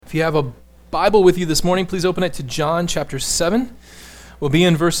If you have a Bible with you this morning, please open it to John chapter 7. We'll be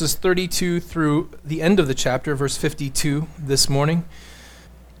in verses 32 through the end of the chapter, verse 52 this morning.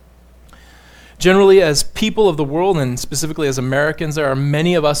 Generally, as people of the world, and specifically as Americans, there are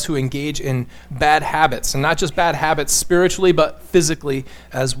many of us who engage in bad habits, and not just bad habits spiritually, but physically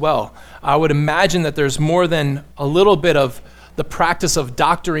as well. I would imagine that there's more than a little bit of the practice of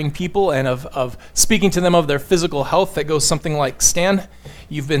doctoring people and of speaking to them of their physical health that goes something like, Stan,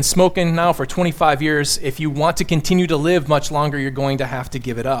 you've been smoking now for 25 years. If you want to continue to live much longer, you're going to have to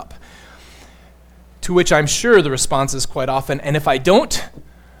give it up. To which I'm sure the response is quite often, and if I don't,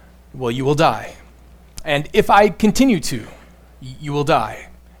 well, you will die. And if I continue to, you will die.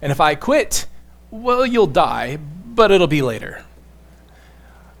 And if I quit, well, you'll die, but it'll be later.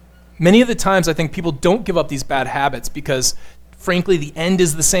 Many of the times I think people don't give up these bad habits because, frankly, the end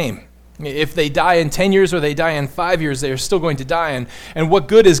is the same. If they die in 10 years or they die in 5 years, they're still going to die. And what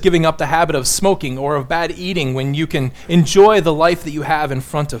good is giving up the habit of smoking or of bad eating when you can enjoy the life that you have in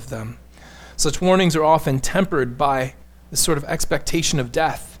front of them? Such warnings are often tempered by this sort of expectation of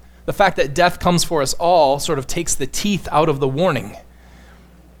death. The fact that death comes for us all sort of takes the teeth out of the warning.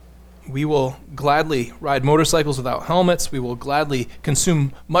 We will gladly ride motorcycles without helmets. We will gladly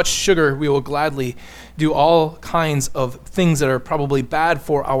consume much sugar. We will gladly do all kinds of things that are probably bad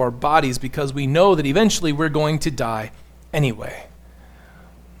for our bodies because we know that eventually we're going to die anyway.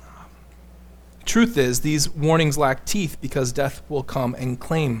 Truth is, these warnings lack teeth because death will come and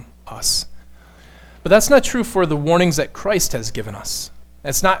claim us. But that's not true for the warnings that Christ has given us.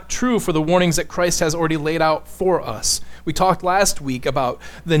 That's not true for the warnings that Christ has already laid out for us. We talked last week about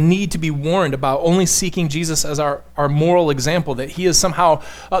the need to be warned about only seeking Jesus as our moral example, that he is somehow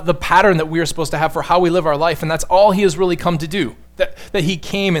the pattern that we are supposed to have for how we live our life, and that's all he has really come to do, that he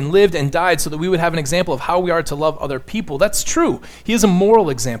came and lived and died so that we would have an example of how we are to love other people. That's true. He is a moral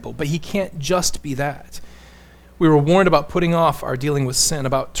example, but he can't just be that. We were warned about putting off our dealing with sin,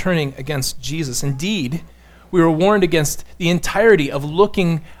 about turning against Jesus. Indeed, we were warned against the entirety of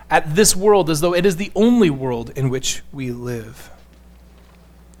looking at this world as though it is the only world in which we live.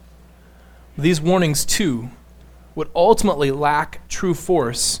 These warnings, too, would ultimately lack true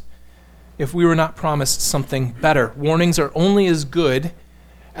force if we were not promised something better. Warnings are only as good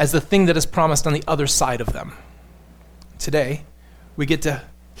as the thing that is promised on the other side of them. Today, we get to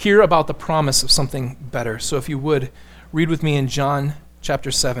hear about the promise of something better. So if you would, read with me in John chapter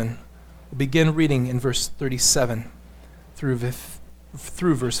 7. We'll begin reading in verse 37 through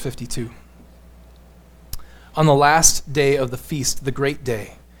verse 52. On the last day of the feast, the great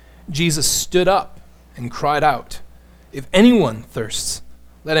day, Jesus stood up and cried out, "If anyone thirsts,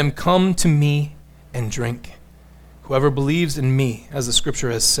 let him come to me and drink. Whoever believes in me, as the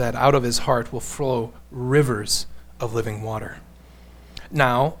scripture has said, out of his heart will flow rivers of living water."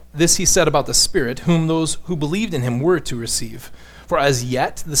 Now, this he said about the Spirit, whom those who believed in him were to receive. For as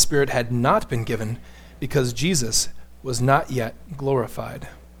yet the Spirit had not been given, because Jesus was not yet glorified.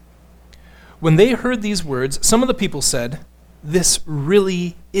 When they heard these words, some of the people said, "This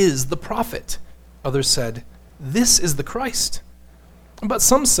really is the prophet." Others said, "This is the Christ." But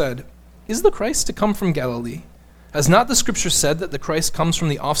some said, "Is the Christ to come from Galilee? Has not the scripture said that the Christ comes from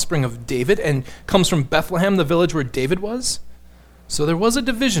the offspring of David and comes from Bethlehem, the village where David was?" So there was a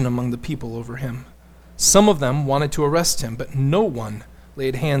division among the people over him. Some of them wanted to arrest him, but no one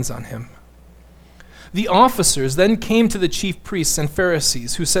laid hands on him. The officers then came to the chief priests and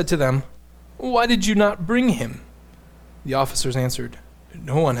Pharisees, who said to them, "Why did you not bring him?" The officers answered,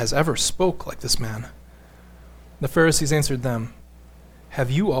 "No one has ever spoke like this man." The Pharisees answered them,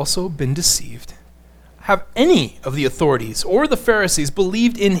 "Have you also been deceived? Have any of the authorities or the Pharisees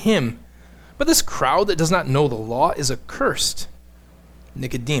believed in him? But this crowd that does not know the law is accursed."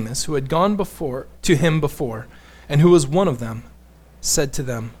 Nicodemus, who had gone to him before, and who was one of them, said to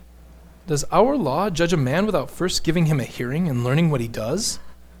them, "Does our law judge a man without first giving him a hearing and learning what he does?"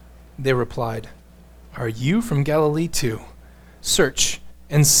 They replied, "Are you from Galilee too? Search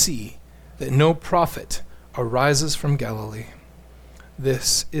and see that no prophet arises from Galilee."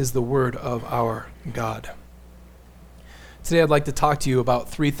 This is the word of our God. Today I'd like to talk to you about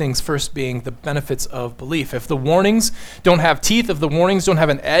three things, first being the benefits of belief. If the warnings don't have teeth, if the warnings don't have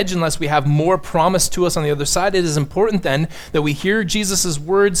an edge, unless we have more promise to us on the other side, it is important then that we hear Jesus'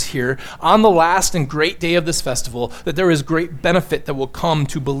 words here on the last and great day of this festival, that there is great benefit that will come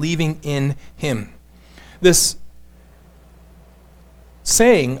to believing in him. This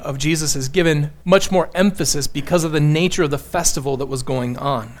saying of Jesus is given much more emphasis because of the nature of the festival that was going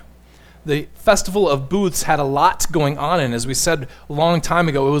on. The Festival of Booths had a lot going on, and as we said a long time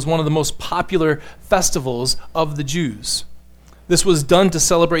ago, it was one of the most popular festivals of the Jews. This was done to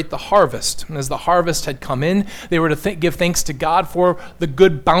celebrate the harvest. And as the harvest had come in, they were to give thanks to God for the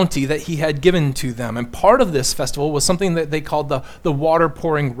good bounty that he had given to them. And part of this festival was something that they called the water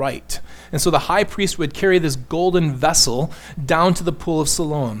pouring rite. And so the high priest would carry this golden vessel down to the pool of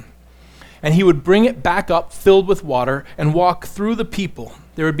Siloam. And he would bring it back up filled with water and walk through the people.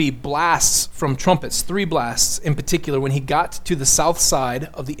 There would be blasts from trumpets, 3 blasts in particular, when he got to the south side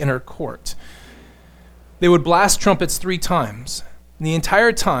of the inner court. They would blast trumpets 3 times. And the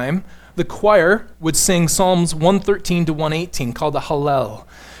entire time, the choir would sing Psalms 113 to 118, called the Hallel.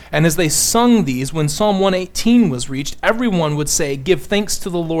 And as they sung these, when Psalm 118 was reached, everyone would say, "Give thanks to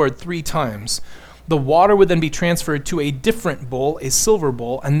the Lord," 3 times. The water would then be transferred to a different bowl, a silver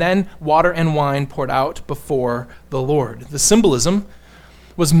bowl, and then water and wine poured out before the Lord. The symbolism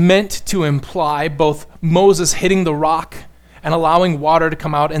was meant to imply both Moses hitting the rock and allowing water to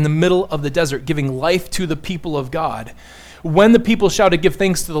come out in the middle of the desert, giving life to the people of God. When the people shouted, "Give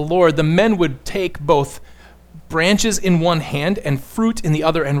thanks to the Lord," the men would take both branches in one hand and fruit in the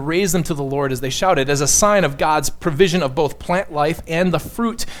other and raise them to the Lord as they shouted, as a sign of God's provision of both plant life and the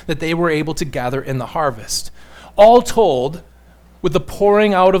fruit that they were able to gather in the harvest. All told, with the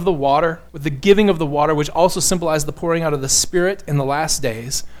pouring out of the water, with the giving of the water, which also symbolized the pouring out of the Spirit in the last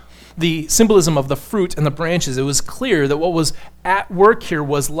days, the symbolism of the fruit and the branches, it was clear that what was at work here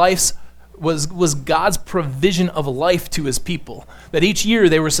was God's provision of life to his people. That each year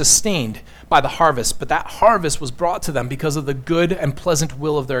they were sustained by the harvest, but that harvest was brought to them because of the good and pleasant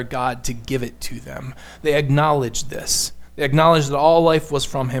will of their God to give it to them. They acknowledged this. They acknowledged that all life was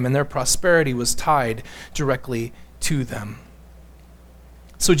from him and their prosperity was tied directly to them.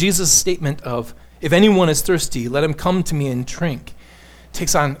 So Jesus' statement of, "If anyone is thirsty, let him come to me and drink,"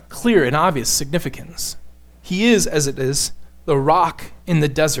 takes on clear and obvious significance. He is, as it is, the rock in the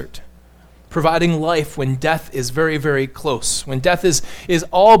desert, providing life when death is very, very close, when death is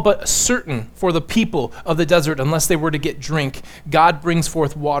all but certain for the people of the desert unless they were to get drink. God brings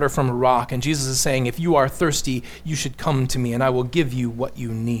forth water from a rock, and Jesus is saying, if you are thirsty, you should come to me, and I will give you what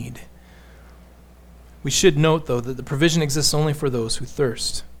you need. We should note, though, that the provision exists only for those who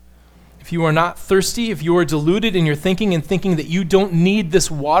thirst. If you are not thirsty, if you are deluded in your thinking and thinking that you don't need this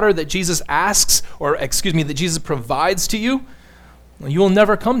water that Jesus that Jesus provides to you, well, you will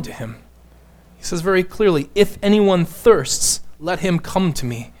never come to him. He says very clearly, if anyone thirsts, let him come to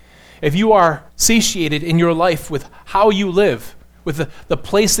me. If you are satiated in your life with how you live, with the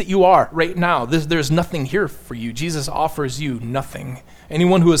place that you are right now, there's nothing here for you. Jesus offers you nothing.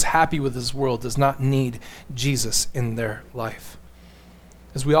 Anyone who is happy with this world does not need Jesus in their life.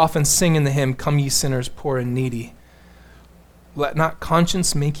 As we often sing in the hymn, "Come ye sinners, poor and needy, let not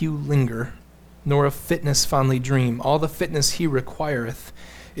conscience make you linger, nor of fitness fondly dream. All the fitness he requireth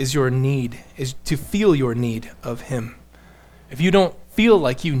is your need, is to feel your need of him." If you don't feel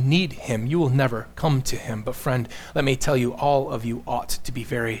like you need him, you will never come to him. But friend, let me tell you, all of you ought to be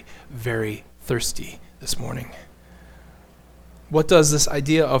very, very thirsty this morning. What does this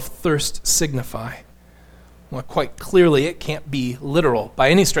idea of thirst signify? Well, quite clearly, it can't be literal by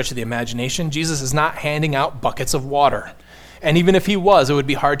any stretch of the imagination. Jesus is not handing out buckets of water. And even if he was, it would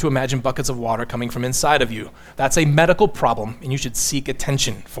be hard to imagine buckets of water coming from inside of you. That's a medical problem, and you should seek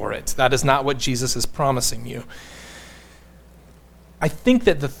attention for it. That is not what Jesus is promising you. I think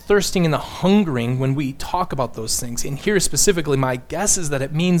that the thirsting and the hungering, when we talk about those things, and here specifically, my guess is that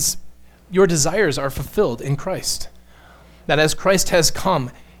it means your desires are fulfilled in Christ. That as Christ has come,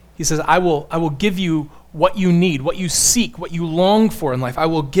 he says, I will give you what you need, what you seek, what you long for in life. I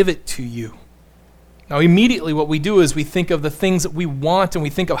will give it to you. Now, immediately what we do is we think of the things that we want and we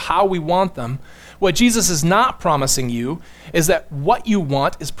think of how we want them. What Jesus is not promising you is that what you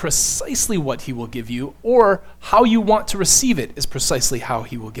want is precisely what he will give you, or how you want to receive it is precisely how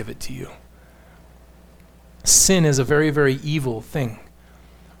he will give it to you. Sin is a very, very evil thing.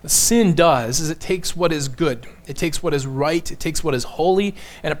 What sin does is it takes what is good, it takes what is right, it takes what is holy,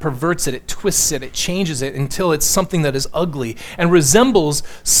 and it perverts it, it twists it, it changes it until it's something that is ugly and resembles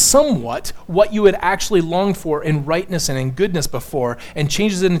somewhat what you had actually longed for in rightness and in goodness before, and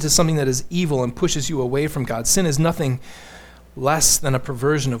changes it into something that is evil and pushes you away from God. Sin is nothing less than a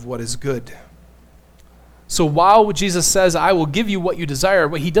perversion of what is good. So while Jesus says, I will give you what you desire,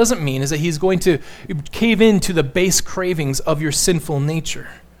 what he doesn't mean is that he's going to cave into the base cravings of your sinful nature.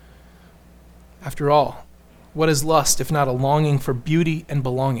 After all, what is lust if not a longing for beauty and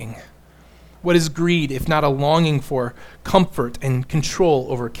belonging? What is greed if not a longing for comfort and control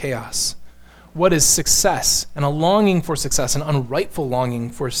over chaos? What is success and a longing for success, an unrightful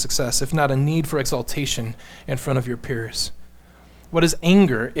longing for success, if not a need for exaltation in front of your peers? What is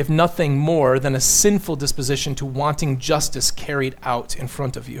anger if nothing more than a sinful disposition to wanting justice carried out in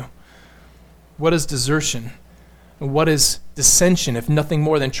front of you? What is desertion? And what is dissension if nothing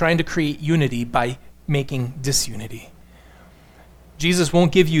more than trying to create unity by making disunity? Jesus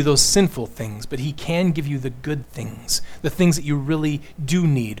won't give you those sinful things, but he can give you the good things, the things that you really do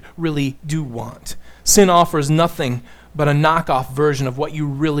need, really do want. Sin offers nothing but a knockoff version of what you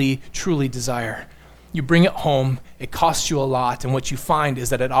really, truly desire. You bring it home, it costs you a lot, and what you find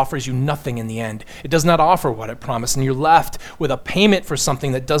is that it offers you nothing in the end. It does not offer what it promised, and you're left with a payment for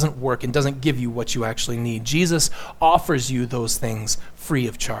something that doesn't work and doesn't give you what you actually need. Jesus offers you those things free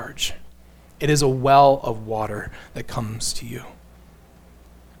of charge. It is a well of water that comes to you.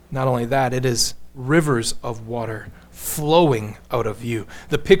 Not only that, it is rivers of water flowing out of you.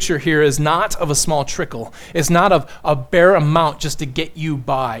 The picture here is not of a small trickle. It's not of a bare amount just to get you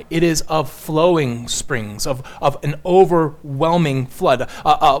by. It is of flowing springs, of an overwhelming flood,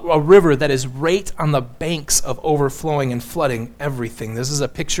 a river that is right on the banks of overflowing and flooding everything. This is a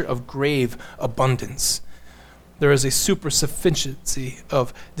picture of grave abundance. There is a super sufficiency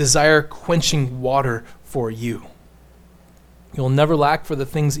of desire-quenching water for you. You'll never lack for the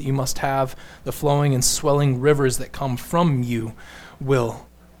things that you must have. The flowing and swelling rivers that come from you will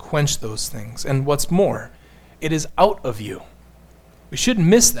quench those things. And what's more, it is out of you. We shouldn't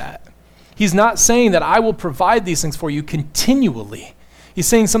miss that. He's not saying that I will provide these things for you continually. He's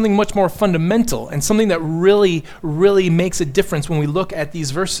saying something much more fundamental and something that really, really makes a difference when we look at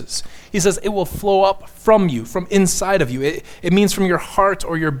these verses. He says it will flow up from you, from inside of you. It means from your heart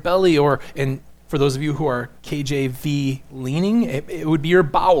or your belly, or for those of you who are KJV leaning, it would be your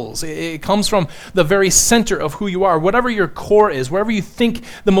bowels. It comes from the very center of who you are. Whatever your core is, wherever you think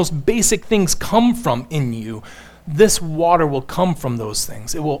the most basic things come from in you, this water will come from those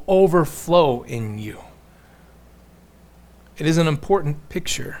things. It will overflow in you. It is an important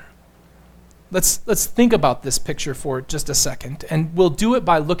picture. Let's think about this picture for just a second, and we'll do it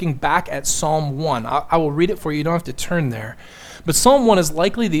by looking back at Psalm 1. I will read it for you. You don't have to turn there. But Psalm 1 is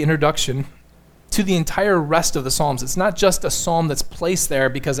likely the introduction to the entire rest of the Psalms. It's not just a psalm that's placed there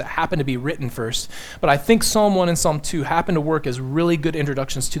because it happened to be written first, but I think Psalm 1 and Psalm 2 happen to work as really good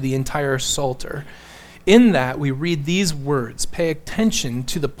introductions to the entire Psalter. In that, we read these words: pay attention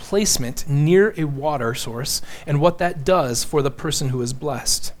to the placement near a water source and what that does for the person who is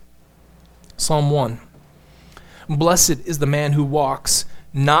blessed. Psalm 1, blessed is the man who walks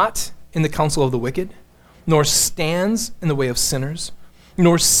not in the counsel of the wicked, nor stands in the way of sinners,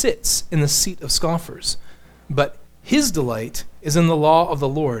 nor sits in the seat of scoffers. But his delight is in the law of the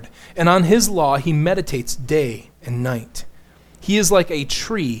Lord, and on his law he meditates day and night. He is like a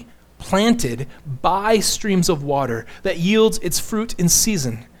tree planted by streams of water that yields its fruit in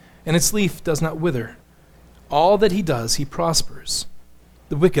season, and its leaf does not wither. All that he does, he prospers.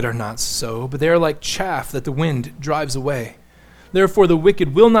 The wicked are not so, but they are like chaff that the wind drives away. Therefore the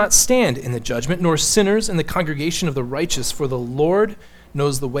wicked will not stand in the judgment, nor sinners in the congregation of the righteous, for the Lord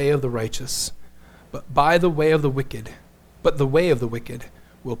knows the way of the righteous, but the way of the wicked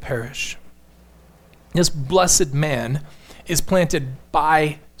will perish. This blessed man is planted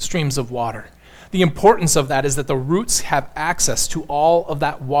by streams of water. The importance of that is that the roots have access to all of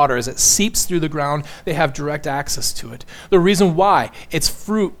that water. As it seeps through the ground, they have direct access to it. The reason why its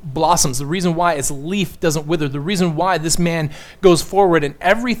fruit blossoms, the reason why its leaf doesn't wither, the reason why this man goes forward in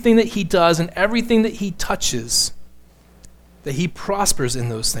everything that he does and everything that he touches, that he prospers in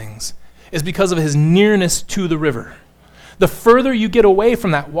those things, is because of his nearness to the river. The further you get away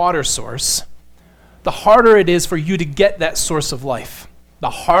from that water source, the harder it is for you to get that source of life.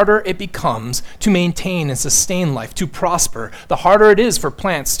 The harder it becomes to maintain and sustain life, to prosper. The harder it is for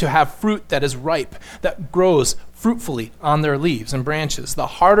plants to have fruit that is ripe, that grows fruitfully on their leaves and branches. The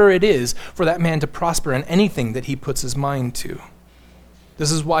harder it is for that man to prosper in anything that he puts his mind to.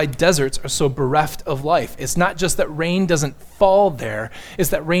 This is why deserts are so bereft of life. It's not just that rain doesn't fall there, it's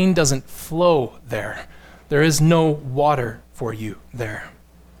that rain doesn't flow there. There is no water for you there.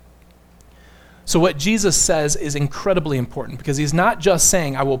 So what Jesus says is incredibly important, because he's not just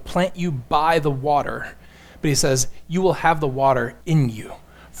saying, I will plant you by the water, but he says, you will have the water in you.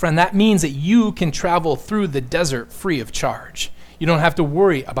 Friend, that means that you can travel through the desert free of charge. You don't have to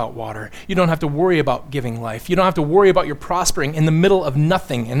worry about water. You don't have to worry about giving life. You don't have to worry about your prospering in the middle of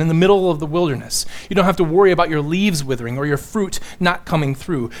nothing and in the middle of the wilderness. You don't have to worry about your leaves withering or your fruit not coming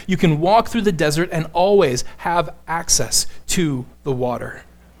through. You can walk through the desert and always have access to the water.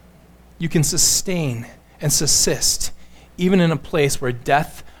 You can sustain and subsist even in a place where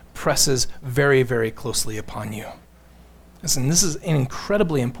death presses very, very closely upon you. Listen, this is an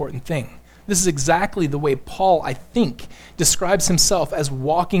incredibly important thing. This is exactly the way Paul, I think, describes himself as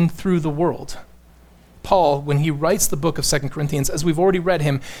walking through the world. Paul, when he writes the book of 2 Corinthians, as we've already read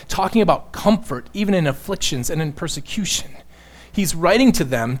him, talking about comfort, even in afflictions and in persecution, he's writing to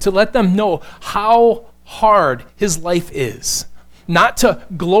them to let them know how hard his life is. Not to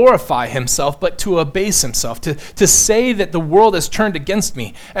glorify himself, but to abase himself, to say that the world has turned against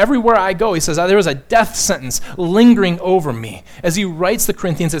me. Everywhere I go, he says, there is a death sentence lingering over me. As he writes the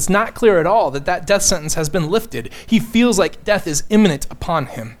Corinthians, it's not clear at all that death sentence has been lifted. He feels like death is imminent upon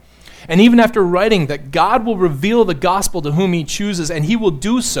him. And even after writing that God will reveal the gospel to whom he chooses, and he will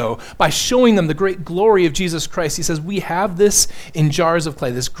do so by showing them the great glory of Jesus Christ, he says, we have this in jars of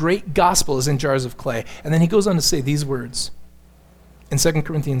clay. This great gospel is in jars of clay. And then he goes on to say these words in 2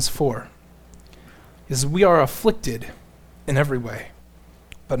 Corinthians 4. He says, we are afflicted in every way,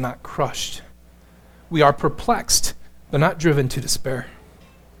 but not crushed. We are perplexed, but not driven to despair.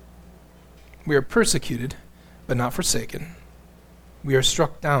 We are persecuted, but not forsaken. We are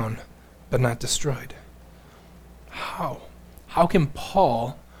struck down, but not destroyed. How? How can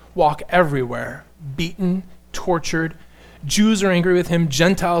Paul walk everywhere, beaten, tortured? Jews are angry with him.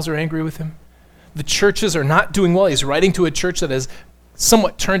 Gentiles are angry with him. The churches are not doing well. He's writing to a church that has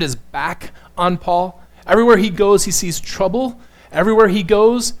somewhat turned his back on Paul. Everywhere he goes, he sees trouble. Everywhere he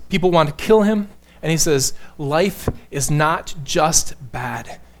goes, people want to kill him. And he says, life is not just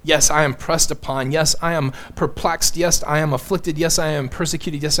bad. Yes, I am pressed upon. Yes, I am perplexed. Yes, I am afflicted. Yes, I am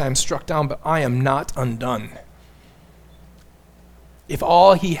persecuted. Yes, I am struck down, but I am not undone. If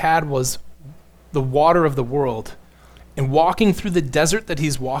all he had was the water of the world, and walking through the desert that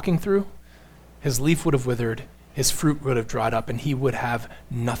he's walking through, his leaf would have withered, his fruit would have dried up, and he would have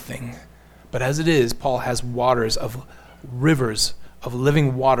nothing. But as it is, Paul has waters of rivers of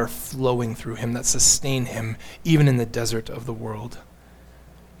living water flowing through him that sustain him even in the desert of the world.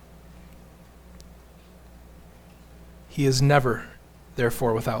 He is never,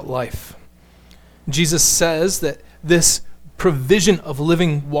 therefore, without life. Jesus says that this provision of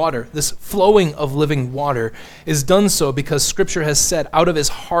living water, this flowing of living water, is done so because Scripture has said, out of his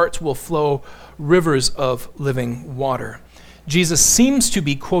heart will flow rivers of living water. Jesus seems to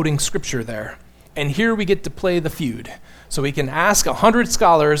be quoting Scripture there. And here we get to play the feud. So we can ask 100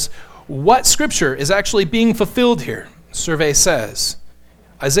 scholars what Scripture is actually being fulfilled here. Survey says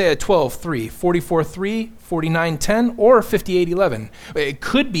Isaiah 12:3, 44:3, 49:10, or 58:11. It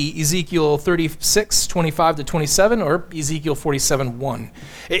could be Ezekiel 36:25-27, or Ezekiel 47:1.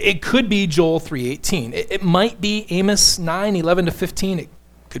 It could be Joel 3:18. It might be Amos 9:11-15. It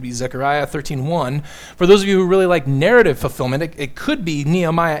could be Zechariah 13:1. For those of you who really like narrative fulfillment, it could be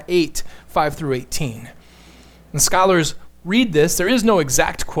Nehemiah 8:5-18. And scholars read this. There is no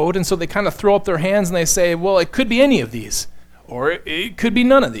exact quote, and so they kind of throw up their hands and they say, well, it could be any of these, or it could be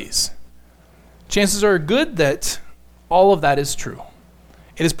none of these. Chances are good that all of that is true.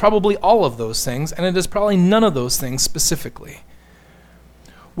 It is probably all of those things, and it is probably none of those things specifically.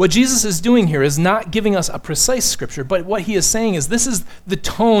 What Jesus is doing here is not giving us a precise Scripture, but what he is saying is this is the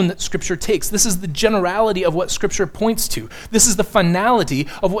tone that Scripture takes. This is the generality of what Scripture points to. This is the finality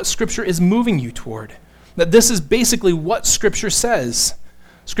of what Scripture is moving you toward. That this is basically what Scripture says.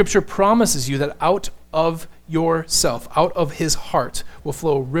 Scripture promises you that out of yourself, out of his heart, will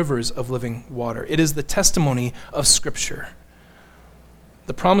flow rivers of living water. It is the testimony of Scripture.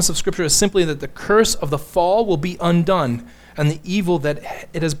 The promise of Scripture is simply that the curse of the fall will be undone, and the evil that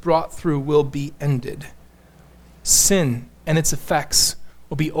it has brought through will be ended. Sin and its effects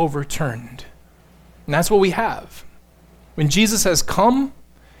will be overturned. And that's what we have. When Jesus has come,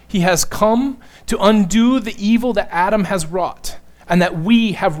 he has come to undo the evil that Adam has wrought, and that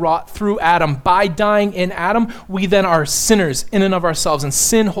we have wrought through Adam. By dying in Adam, we then are sinners in and of ourselves, and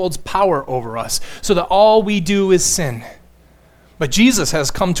sin holds power over us, so that all we do is sin. But Jesus has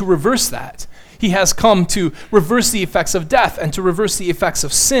come to reverse that. He has come to reverse the effects of death and to reverse the effects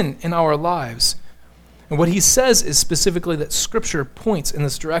of sin in our lives. And what he says is specifically that Scripture points in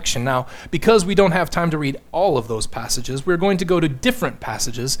this direction. Now, because we don't have time to read all of those passages, we're going to go to different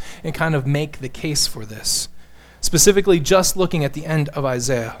passages and kind of make the case for this. Specifically, just looking at the end of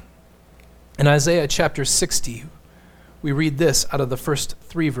Isaiah. In Isaiah chapter 60, we read this out of the first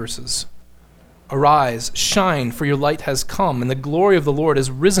 3 verses. Arise, shine, for your light has come, and the glory of the Lord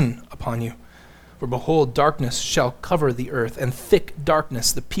is risen upon you. For behold, darkness shall cover the earth, and thick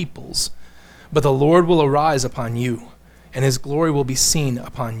darkness the peoples. But the Lord will arise upon you, and his glory will be seen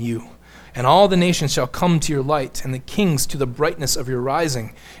upon you. And all the nations shall come to your light, and the kings to the brightness of your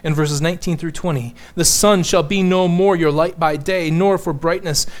rising. In verses 19-20, the sun shall be no more your light by day, nor for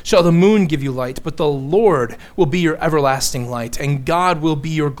brightness shall the moon give you light, but the Lord will be your everlasting light, and God will be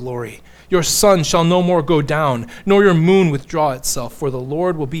your glory. Your sun shall no more go down, nor your moon withdraw itself, for the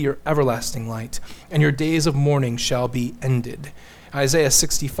Lord will be your everlasting light, and your days of mourning shall be ended. Isaiah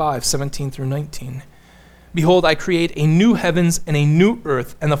 65, 17 through 19. Behold, I create a new heavens and a new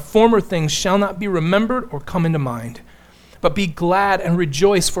earth, and the former things shall not be remembered or come into mind. But be glad and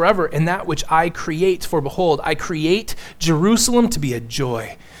rejoice forever in that which I create. For behold, I create Jerusalem to be a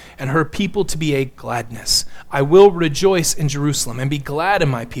joy, and her people to be a gladness. I will rejoice in Jerusalem and be glad in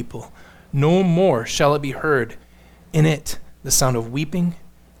my people. No more shall it be heard in it the sound of weeping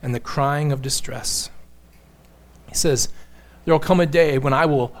and the crying of distress. He says, there will come a day when I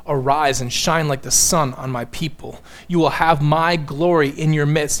will arise and shine like the sun on my people. You will have my glory in your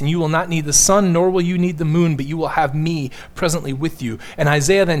midst, and you will not need the sun, nor will you need the moon, but you will have me presently with you. And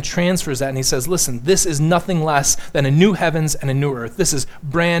Isaiah then transfers that, and he says, listen, this is nothing less than a new heavens and a new earth. This is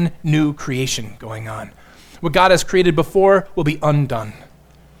brand new creation going on. What God has created before will be undone.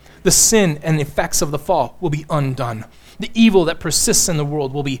 The sin and the effects of the fall will be undone. The evil that persists in the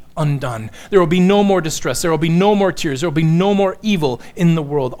world will be undone. There will be no more distress. There will be no more tears. There will be no more evil in the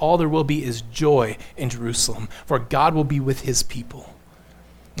world. All there will be is joy in Jerusalem, for God will be with his people.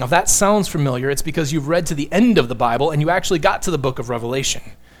 Now, if that sounds familiar, it's because you've read to the end of the Bible and you actually got to the book of Revelation.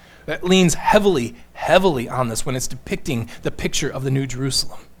 That leans heavily, heavily on this when it's depicting the picture of the New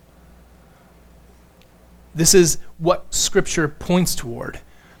Jerusalem. This is what Scripture points toward.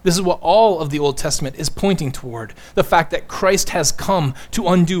 This is what all of the Old Testament is pointing toward, the fact that Christ has come to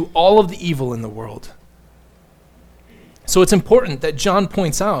undo all of the evil in the world. So it's important that John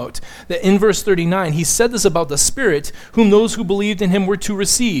points out that in verse 39, he said this about the Spirit, whom those who believed in him were to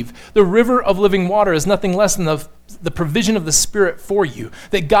receive. The river of living water is nothing less than the provision of the Spirit for you,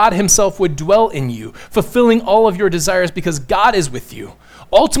 that God himself would dwell in you, fulfilling all of your desires because God is with you.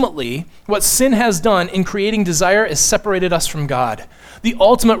 Ultimately, what sin has done in creating desire is separated us from God. The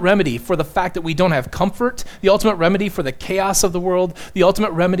ultimate remedy for the fact that we don't have comfort, the ultimate remedy for the chaos of the world, the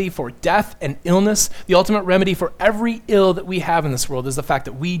ultimate remedy for death and illness, the ultimate remedy for every ill that we have in this world is the fact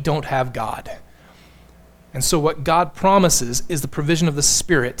that we don't have God. And so what God promises is the provision of the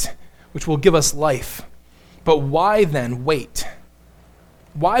Spirit, which will give us life. But why then wait?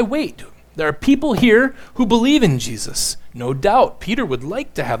 Why wait? There are people here who believe in Jesus. No doubt, Peter would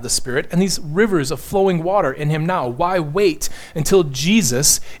like to have the Spirit and these rivers of flowing water in him now. Why wait until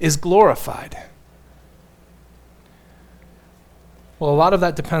Jesus is glorified? Well, a lot of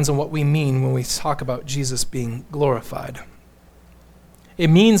that depends on what we mean when we talk about Jesus being glorified. It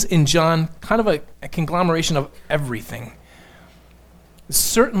means in John kind of a conglomeration of everything. It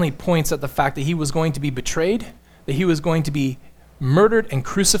certainly points at the fact that he was going to be betrayed, that he was going to be murdered and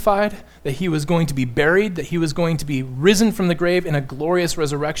crucified, that he was going to be buried, that he was going to be risen from the grave in a glorious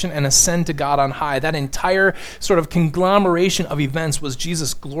resurrection and ascend to God on high. That entire sort of conglomeration of events was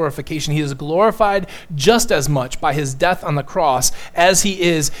Jesus' glorification. He is glorified just as much by his death on the cross as he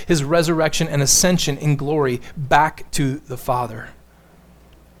is his resurrection and ascension in glory back to the Father.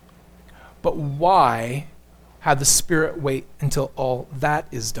 But why have the Spirit wait until all that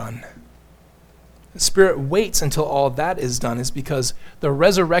is done? The Spirit waits until all that is done is because the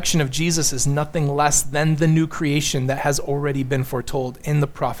resurrection of Jesus is nothing less than the new creation that has already been foretold in the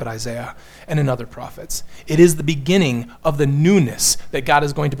prophet Isaiah and in other prophets. It is the beginning of the newness that God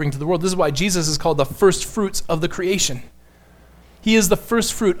is going to bring to the world. This is why Jesus is called the first fruits of the creation. He is the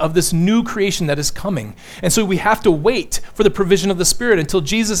first fruit of this new creation that is coming. And so we have to wait for the provision of the Spirit until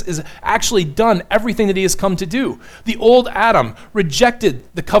Jesus is actually done everything that he has come to do. The old Adam rejected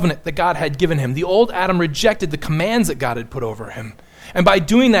the covenant that God had given him. The old Adam rejected the commands that God had put over him. And by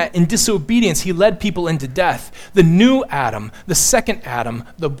doing that in disobedience, he led people into death. The new Adam, the second Adam,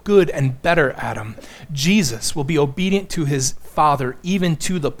 the good and better Adam, Jesus will be obedient to his Father even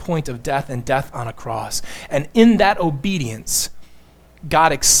to the point of death and death on a cross. And in that obedience,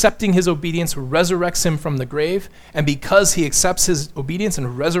 God, accepting his obedience, resurrects him from the grave. And because he accepts his obedience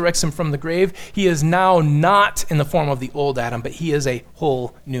and resurrects him from the grave, he is now not in the form of the old Adam, but he is a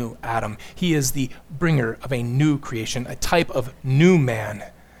whole new Adam. He is the bringer of a new creation, a type of new man.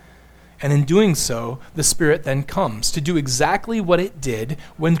 And in doing so, the Spirit then comes to do exactly what it did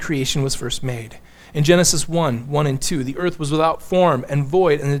when creation was first made. In Genesis 1 and 2, the earth was without form and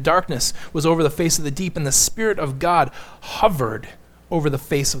void, and the darkness was over the face of the deep, and the Spirit of God hovered over the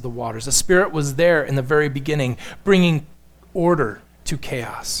face of the waters. The Spirit was there in the very beginning, bringing order to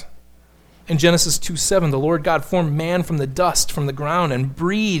chaos. In Genesis 2:7, the Lord God formed man from the dust, from the ground, and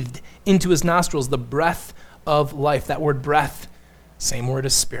breathed into his nostrils the breath of life. That word breath, same word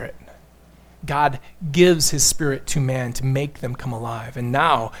as spirit. God gives his Spirit to man to make them come alive. And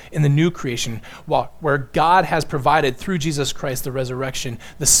now, in the new creation, where God has provided through Jesus Christ the resurrection,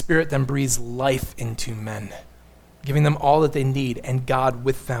 the Spirit then breathes life into men, giving them all that they need, and God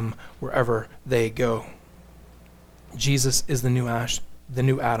with them wherever they go. Jesus is the new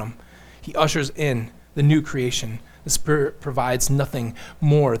Adam. He ushers in the new creation. The Spirit provides nothing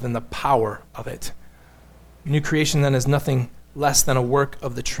more than the power of it. New creation then is nothing less than a work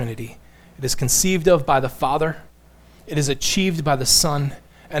of the Trinity. It is conceived of by the Father, it is achieved by the Son,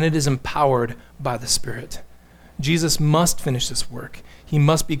 and it is empowered by the Spirit. Jesus must finish this work. He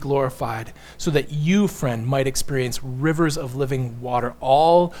must be glorified so that you, friend, might experience rivers of living water,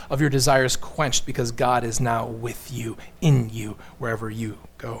 all of your desires quenched because God is now with you, in you, wherever you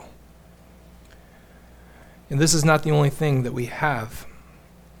go. And this is not the only thing that we have.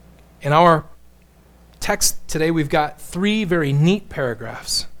 In our text today, we've got 3 very neat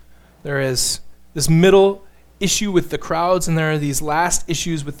paragraphs. There is this middle issue with the crowds, and there are these last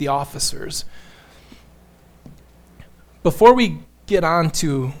issues with the officers. Before we get on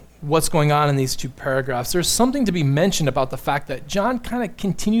to what's going on in these 2 paragraphs, there's something to be mentioned about the fact that John kind of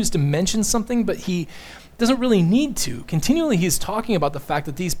continues to mention something, but he doesn't really need to. Continually, he's talking about the fact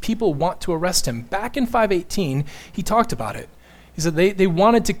that these people want to arrest him. Back in 5:18, he talked about it. He said they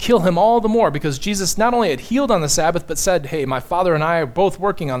wanted to kill him all the more because Jesus not only had healed on the Sabbath, but said, hey, my Father and I are both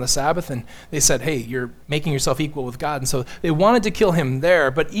working on the Sabbath. And they said, hey, you're making yourself equal with God. And so they wanted to kill him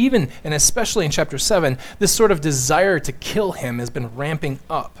there. But even, and especially in chapter 7, this sort of desire to kill him has been ramping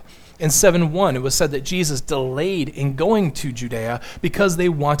up. In 7:1, it was said that Jesus delayed in going to Judea because they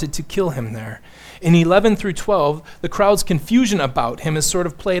wanted to kill him there. In 11 through 12, the crowd's confusion about him is sort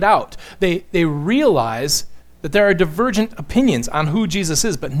of played out. They realize that there are divergent opinions on who Jesus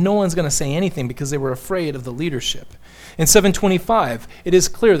is, but no one's going to say anything because they were afraid of the leadership. In 7:25, it is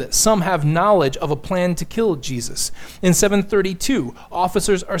clear that some have knowledge of a plan to kill Jesus. In 7:32,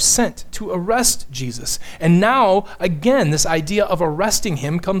 officers are sent to arrest Jesus. And now, again, this idea of arresting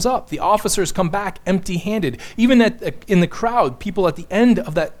him comes up. The officers come back empty-handed. Even in the crowd, people at the end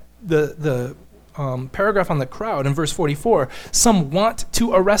of that the paragraph on the crowd in verse 44, some want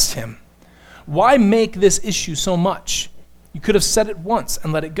to arrest him. Why make this issue so much? You could have said it once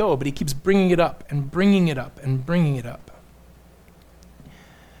and let it go, but he keeps bringing it up and bringing it up and bringing it up.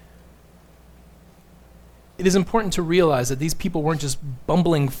 It is important to realize that these people weren't just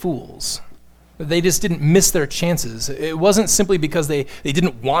bumbling fools. They just didn't miss their chances. It wasn't simply because they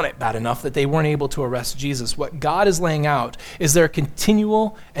didn't want it bad enough that they weren't able to arrest Jesus. What God is laying out is their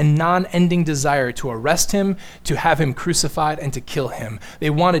continual and non-ending desire to arrest him, to have him crucified, and to kill him.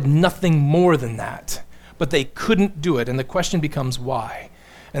 They wanted nothing more than that, but they couldn't do it. And the question becomes why?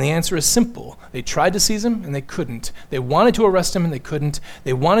 And the answer is simple. They tried to seize him, and they couldn't. They wanted to arrest him, and they couldn't.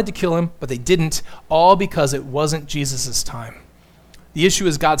 They wanted to kill him, but they didn't, all because it wasn't Jesus' time. The issue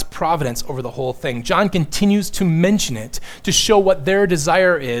is God's providence over the whole thing. John continues to mention it to show what their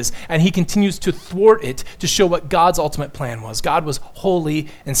desire is, and he continues to thwart it to show what God's ultimate plan was. God was wholly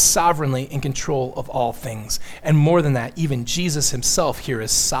and sovereignly in control of all things. And more than that, even Jesus himself here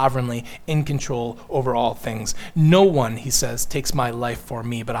is sovereignly in control over all things. No one, he says, takes my life for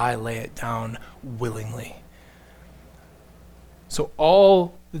me, but I lay it down willingly. So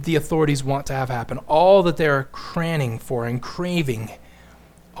all that the authorities want to have happen, all that they're craning for and craving,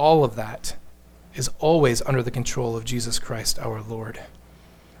 all of that is always under the control of Jesus Christ our Lord.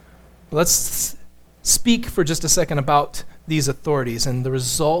 Let's speak for just a second about these authorities and the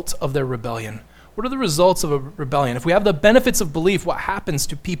result of their rebellion. What are the results of a rebellion? If we have the benefits of belief, what happens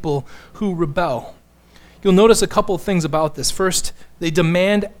to people who rebel? You'll notice a couple of things about this. First, they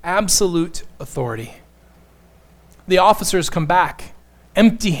demand absolute authority. The officers come back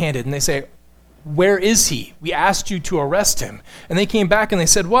empty-handed and they say, where is he? We asked you to arrest him. And they came back and they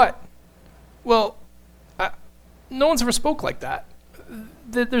said, what? Well, no one's ever spoke like that.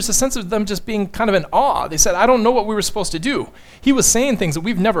 There's a sense of them just being kind of in awe. They said, I don't know what we were supposed to do. He was saying things that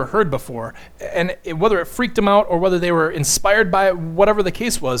we've never heard before. And whether it freaked them out or whether they were inspired by it, whatever the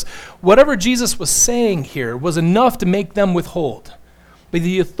case was, whatever Jesus was saying here was enough to make them withhold. But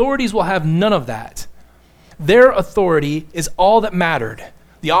the authorities will have none of that. Their authority is all that mattered.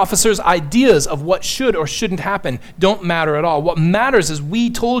 The officers' ideas of what should or shouldn't happen don't matter at all. What matters is we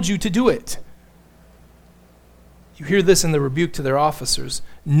told you to do it. You hear this in the rebuke to their officers.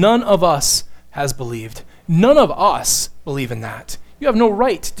 None of us has believed. None of us believe in that. You have no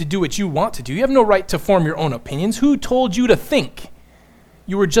right to do what you want to do. You have no right to form your own opinions. Who told you to think?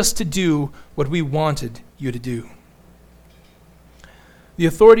 You were just to do what we wanted you to do. The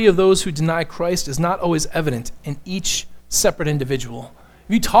authority of those who deny Christ is not always evident in each separate individual.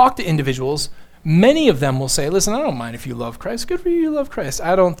 If you talk to individuals, many of them will say, listen, I don't mind if you love Christ. Good for you, you love Christ.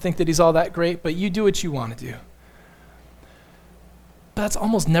 I don't think that he's all that great, but you do what you want to do. But that's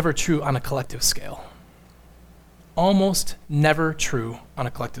almost never true on a collective scale. Almost never true on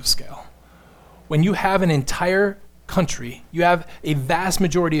a collective scale. When you have an entire country, you have a vast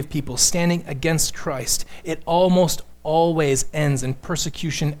majority of people standing against Christ, it almost always ends in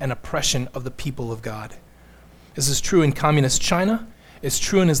persecution and oppression of the people of God. This is true in communist China. It's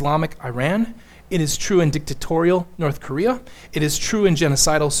true in Islamic Iran. It is true in dictatorial North Korea. It is true in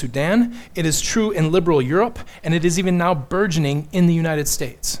genocidal Sudan. It is true in liberal Europe. And it is even now burgeoning in the United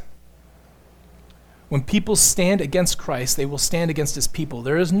States. When people stand against Christ, they will stand against his people.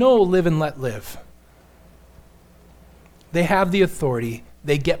 There is no live and let live. They have the authority.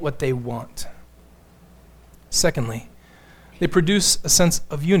 They get what they want. Secondly, they produce a sense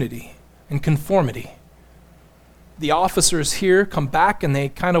of unity and conformity. The officers here come back and they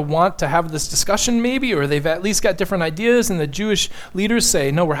kind of want to have this discussion maybe, or they've at least got different ideas, and the Jewish leaders say,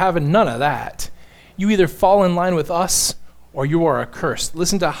 no, we're having none of that. You either fall in line with us or you are accursed.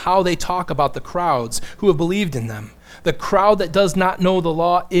 Listen to how they talk about the crowds who have believed in them. The crowd that does not know the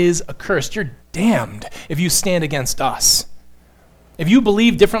law is accursed. You're damned if you stand against us. If you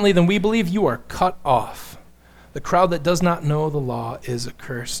believe differently than we believe, you are cut off. The crowd that does not know the law is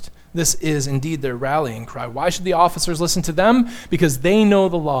accursed. This is indeed their rallying cry. Why should the officers listen to them? Because they know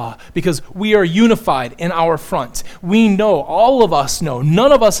the law. Because we are unified in our front. We know, all of us know,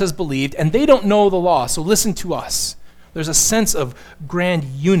 none of us has believed, and they don't know the law, so listen to us. There's a sense of grand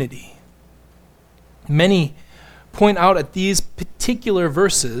unity. Many point out at these particular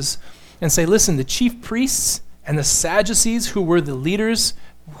verses and say, listen, the chief priests and the Sadducees, who were the leaders,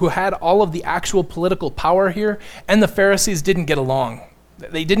 who had all of the actual political power here, and the Pharisees didn't get along.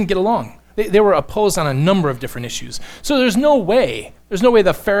 They didn't get along. They were opposed on a number of different issues. So there's no way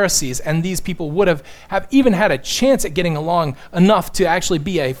the Pharisees and these people would have even had a chance at getting along enough to actually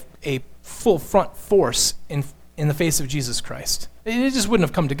be a full front force in the face of Jesus Christ. It just wouldn't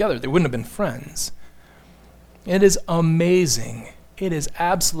have come together. They wouldn't have been friends. It is amazing. It is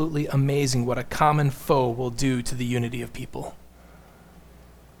absolutely amazing what a common foe will do to the unity of people.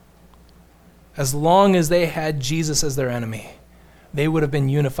 As long as they had Jesus as their enemy, they would have been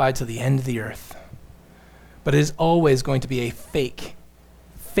unified to the end of the earth. But it is always going to be a fake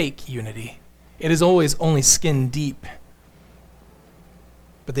unity. It is always only skin deep.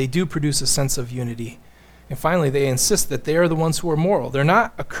 But they do produce a sense of unity. And finally, they insist that they are the ones who are moral. They're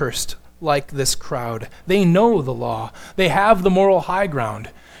not accursed like this crowd. They know the law. They have the moral high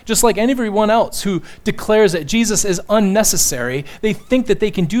ground. Just like everyone else who declares that Jesus is unnecessary, they think that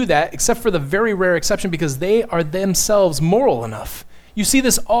they can do that, except for the very rare exception, because they are themselves moral enough. You see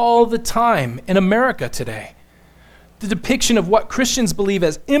this all the time in America today. The depiction of what Christians believe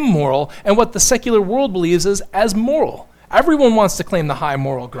as immoral and what the secular world believes as moral. Everyone wants to claim the high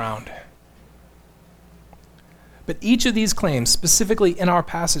moral ground. But each of these claims, specifically in our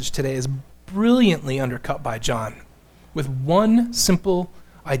passage today, is brilliantly undercut by John with one simple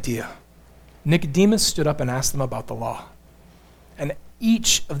idea. Nicodemus stood up and asked them about the law. And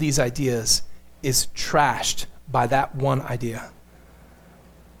each of these ideas is trashed by that one idea.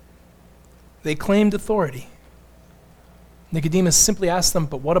 They claimed authority. Nicodemus simply asked them,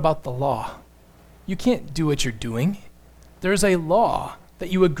 but what about the law? You can't do what you're doing. There's a law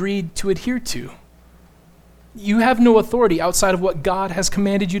that you agreed to adhere to. You have no authority outside of what God has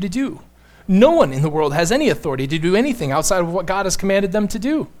commanded you to do. No one in the world has any authority to do anything outside of what God has commanded them to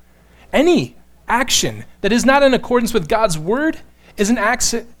do. Any action that is not in accordance with God's word is an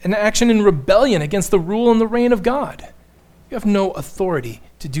action in rebellion against the rule and the reign of God. You have no authority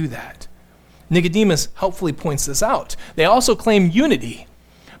to do that. Nicodemus helpfully points this out. They also claim unity,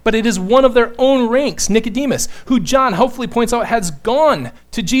 but it is one of their own ranks, Nicodemus, who John helpfully points out has gone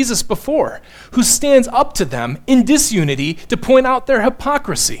to Jesus before, who stands up to them in disunity to point out their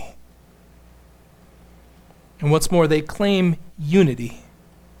hypocrisy. And what's more, they claim unity.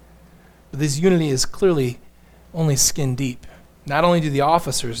 But this unity is clearly only skin deep. Not only do the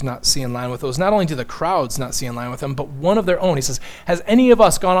officers not see in line with those, not only do the crowds not see in line with them, but one of their own. He says, has any of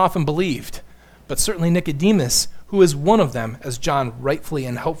us gone off and believed? But certainly Nicodemus, who is one of them, as John rightfully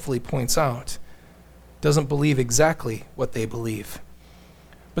and helpfully points out, doesn't believe exactly what they believe.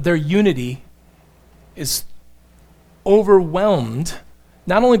 But their unity is overwhelmed,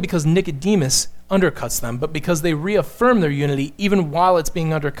 not only because Nicodemus undercuts them, but because they reaffirm their unity even while it's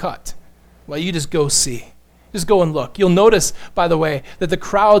being undercut. Well, you just go see. Just go and look. You'll notice, by the way, that the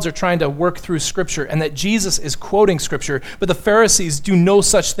crowds are trying to work through Scripture and that Jesus is quoting Scripture, but the Pharisees do no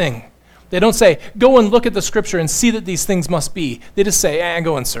such thing. They don't say, go and look at the scripture and see that these things must be. They just say,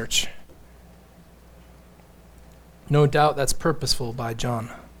 go and search. No doubt that's purposeful by John.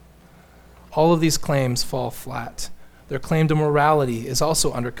 All of these claims fall flat. Their claim to morality is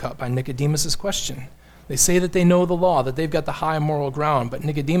also undercut by Nicodemus' question. They say that they know the law, that they've got the high moral ground, but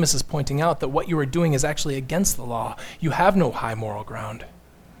Nicodemus is pointing out that what you are doing is actually against the law. You have no high moral ground.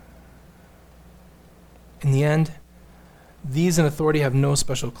 In the end, these in authority have no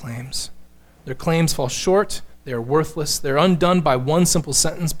special claims. Their claims fall short, they are worthless, they're undone by one simple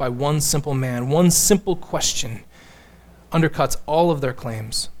sentence, by one simple man. One simple question undercuts all of their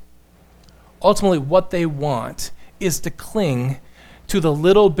claims. Ultimately, what they want is to cling to the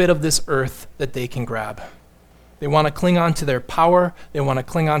little bit of this earth that they can grab. They want to cling on to their power, they want to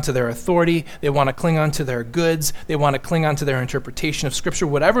cling on to their authority, they want to cling on to their goods, they want to cling on to their interpretation of Scripture.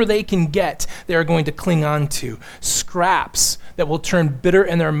 Whatever they can get, they are going to cling on to. Scraps that will turn bitter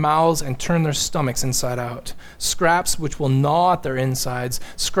in their mouths and turn their stomachs inside out. Scraps which will gnaw at their insides.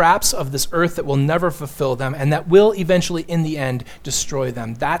 Scraps of this earth that will never fulfill them and that will eventually, in the end, destroy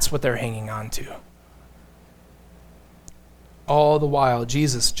them. That's what they're hanging on to. All the while,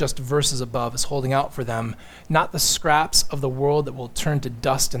 Jesus, just verses above, is holding out for them, not the scraps of the world that will turn to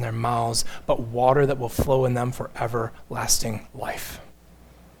dust in their mouths, but water that will flow in them for everlasting life.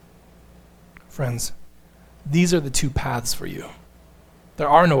 Friends, these are the two paths for you. There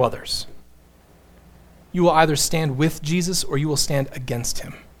are no others. You will either stand with Jesus or you will stand against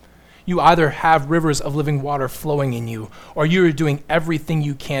him. You either have rivers of living water flowing in you, or you are doing everything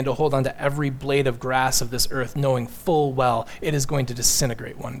you can to hold on to every blade of grass of this earth, knowing full well it is going to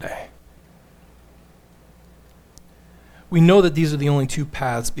disintegrate one day. We know that these are the only two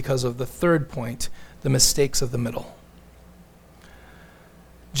paths because of the third point, the mistakes of the middle.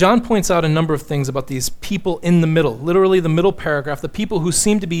 John points out a number of things about these people in the middle, literally the middle paragraph, the people who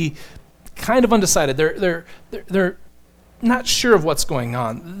seem to be kind of undecided. They're not sure of what's going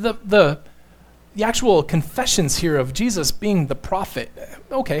on. The actual confessions here of Jesus being the prophet,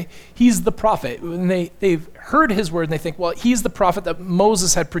 okay, he's the prophet. And they've heard his word and they think, well, he's the prophet that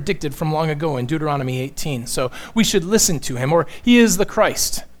Moses had predicted from long ago in Deuteronomy 18, so we should listen to him. Or he is the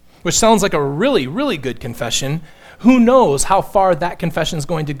Christ, which sounds like a really, really good confession. Who knows how far that confession is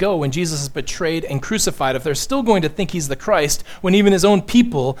going to go when Jesus is betrayed and crucified, if they're still going to think he's the Christ when even his own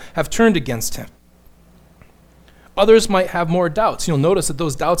people have turned against him. Others might have more doubts. You'll notice that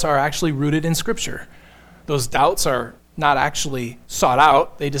those doubts are actually rooted in Scripture. Those doubts are not actually sought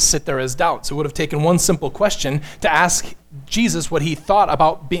out. They just sit there as doubts. It would have taken one simple question to ask Jesus what he thought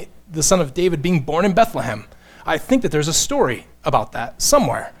about the son of David being born in Bethlehem. I think that there's a story about that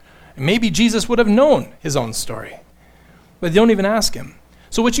somewhere. Maybe Jesus would have known his own story. But they don't even ask him.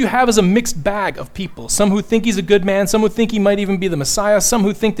 So what you have is a mixed bag of people. Some who think he's a good man, some who think he might even be the Messiah, some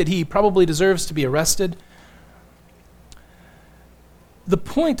who think that he probably deserves to be arrested. The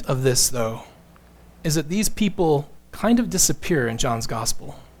point of this, though, is that these people kind of disappear in John's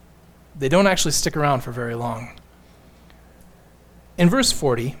gospel. They don't actually stick around for very long. In verse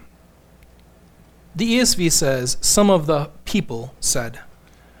 40, the ESV says, some of the people said.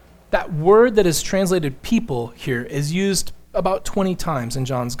 That word that is translated people here is used about 20 times in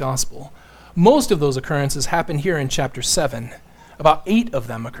John's gospel. Most of those occurrences happen here in chapter 7. About 8 of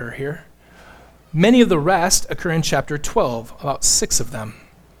them occur here. Many of the rest occur in chapter 12, about 6 of them.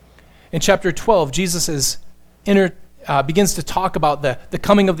 In chapter 12, Jesus begins to talk about the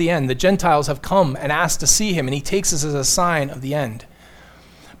coming of the end. The Gentiles have come and asked to see him, and he takes this as a sign of the end.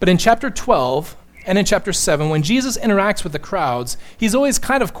 But in chapter 12 and in chapter 7, when Jesus interacts with the crowds, he's always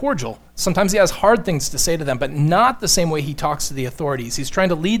kind of cordial. Sometimes he has hard things to say to them, but not the same way he talks to the authorities. He's trying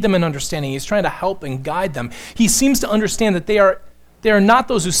to lead them in understanding. He's trying to help and guide them. He seems to understand that they are not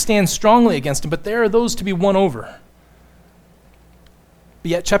those who stand strongly against him, but they are those to be won over.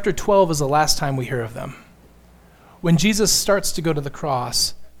 But yet chapter 12 is the last time we hear of them. When Jesus starts to go to the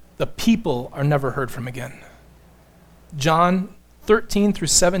cross, the people are never heard from again. John 13 through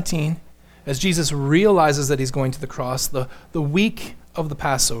 17, as Jesus realizes that he's going to the cross, the week of the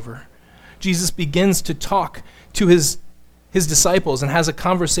Passover, Jesus begins to talk to his disciples and has a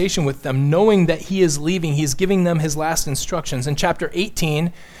conversation with them, knowing that he is leaving. He's giving them his last instructions. And chapter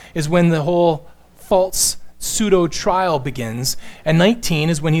 18 is when the whole false pseudo-trial begins. And 19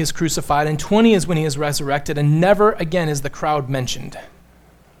 is when he is crucified. And 20 is when he is resurrected. And never again is the crowd mentioned.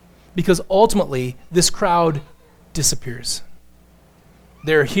 Because ultimately, this crowd disappears.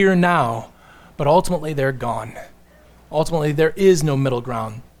 They're here now, but ultimately they're gone. Ultimately, there is no middle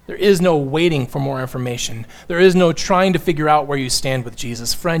ground. There is no waiting for more information. There is no trying to figure out where you stand with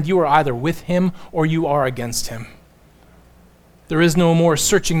Jesus. Friend, you are either with him or you are against him. There is no more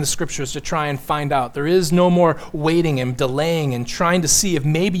searching the scriptures to try and find out. There is no more waiting and delaying and trying to see if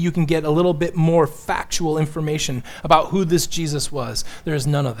maybe you can get a little bit more factual information about who this Jesus was. There is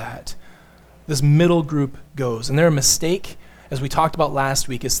none of that. This middle group goes. And their mistake, as we talked about last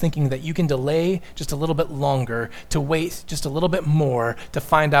week, is thinking that you can delay just a little bit longer, to wait just a little bit more, to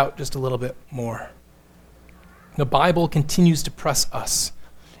find out just a little bit more. The Bible continues to press us.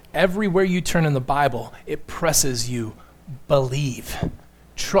 Everywhere you turn in the Bible, it presses you. Believe.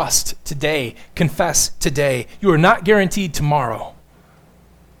 Trust today. Confess today. You are not guaranteed tomorrow.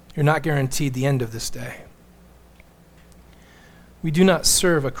 You're not guaranteed the end of this day. We do not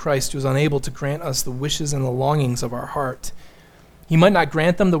serve a Christ who is unable to grant us the wishes and the longings of our heart. He might not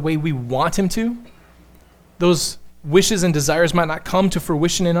grant them the way we want him to. Those wishes and desires might not come to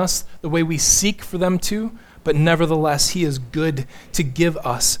fruition in us the way we seek for them to, but nevertheless, he is good to give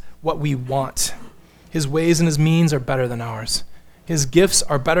us what we want. His ways and his means are better than ours. His gifts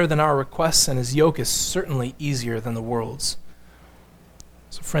are better than our requests, and his yoke is certainly easier than the world's.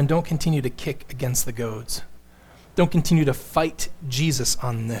 So friend, don't continue to kick against the goads. Don't continue to fight Jesus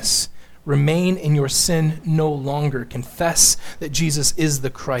on this. Remain in your sin no longer. Confess that Jesus is the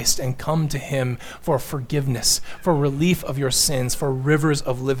Christ and come to him for forgiveness, for relief of your sins, for rivers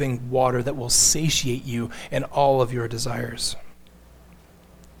of living water that will satiate you in all of your desires.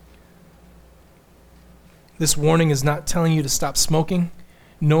 This warning is not telling you to stop smoking,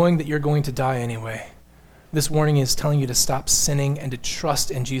 knowing that you're going to die anyway. This warning is telling you to stop sinning and to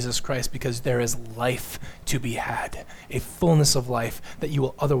trust in Jesus Christ, because there is life to be had, a fullness of life that you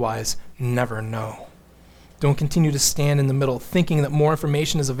will otherwise never know. Don't continue to stand in the middle, thinking that more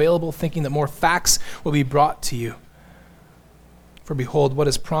information is available, thinking that more facts will be brought to you. For behold, what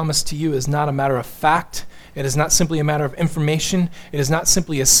is promised to you is not a matter of fact. It is not simply a matter of information. It is not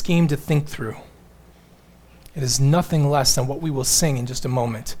simply a scheme to think through. It is nothing less than what we will sing in just a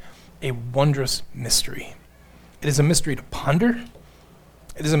moment, a wondrous mystery. It is a mystery to ponder.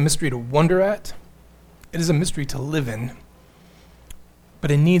 It is a mystery to wonder at. It is a mystery to live in.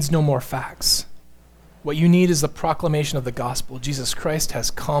 But it needs no more facts. What you need is the proclamation of the gospel. Jesus Christ has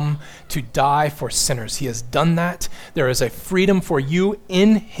come to die for sinners. He has done that. There is a freedom for you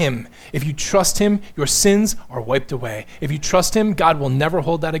in him. If you trust him, your sins are wiped away. If you trust him, God will never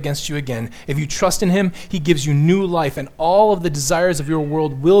hold that against you again. If you trust in him, he gives you new life, and all of the desires of your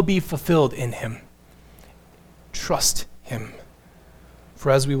world will be fulfilled in him. Trust him.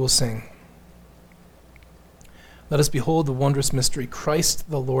 For as we will sing, let us behold the wondrous mystery,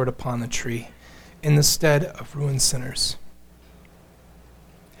 Christ the Lord upon the tree. In the stead of ruined sinners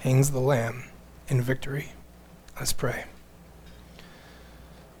hangs the Lamb in victory. Let's pray.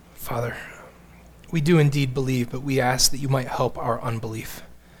 Father, we do indeed believe, but we ask that you might help our unbelief.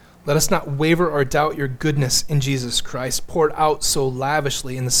 Let us not waver or doubt your goodness in Jesus Christ, poured out so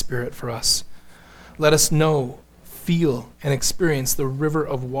lavishly in the Spirit for us. Let us know, feel, and experience the river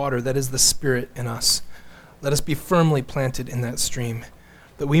of water that is the Spirit in us. Let us be firmly planted in that stream,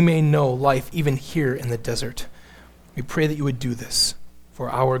 that we may know life even here in the desert. We pray that you would do this for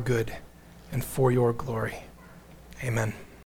our good and for your glory. Amen.